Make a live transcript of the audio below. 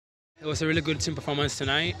It was a really good team performance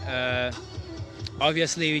tonight.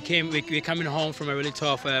 Obviously, we're coming home from a really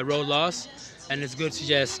tough road loss, and it's good to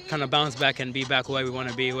just kind of bounce back and be back where we want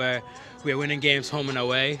to be, where we're winning games home and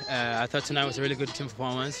away. I thought tonight was a really good team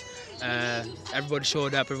performance. Everybody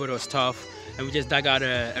showed up, everybody was tough, and we just dug out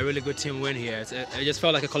a really good team win here. It just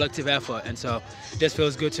felt like a collective effort, and so it just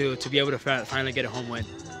feels good to be able to finally get a home win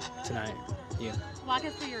tonight. Yeah. Walk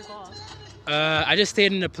us through your goals. I just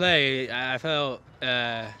stayed in the play. I felt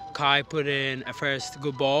Kai put in a first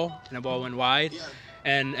good ball, and the ball went wide.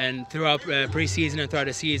 And throughout preseason and throughout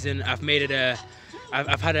the season, I've made a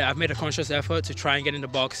conscious effort to try and get in the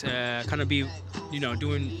box, kind of be,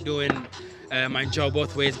 doing my job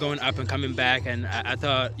both ways, going up and coming back. And I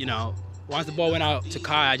thought, once the ball went out to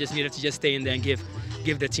Kai, I just needed to just stay in there and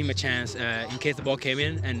give the team a chance in case the ball came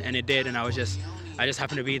in, and it did. And I just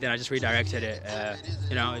happened to be there. I just redirected it.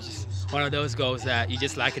 It's just one of those goals that you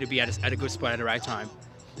just like it to be at a good spot at the right time.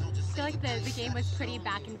 I feel like the game was pretty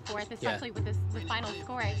back and forth, especially with the final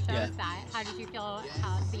score. It shows that. How did you feel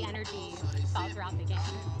how the energy felt throughout the game?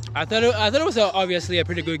 I thought it was obviously a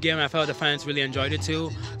pretty good game. I felt the fans really enjoyed it too.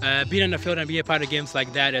 Being on the field and being a part of games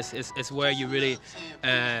like that is where you really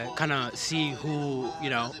kind of see who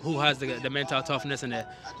has the mental toughness and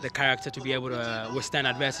the character to be able to withstand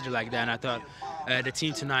adversity like that. And I thought the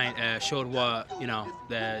team tonight showed what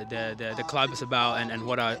the club is about and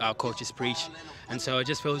what our coaches preach. And so it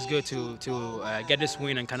just feels good to get this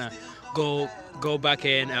win and kind of go back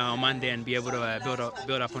in on Monday and be able to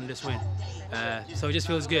build up on this win. So it just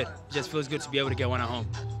feels good. It just feels good to be able to get one at home.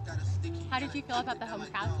 How did you feel about the home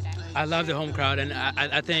crowd today? I love the home crowd, and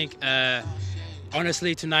I think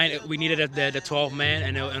honestly tonight we needed the 12 man,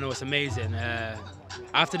 and it was amazing.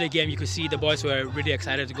 After the game, you could see the boys were really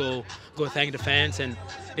excited to go thank the fans, and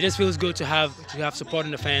it just feels good to have support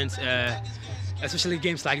in the fans. Especially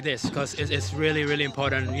games like this, because it's really, really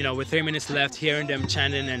important. With 3 minutes left, hearing them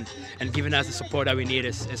chanting and giving us the support that we need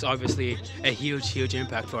is obviously a huge, huge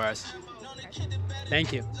impact for us.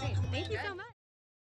 Thank you. Great. Thank you so much.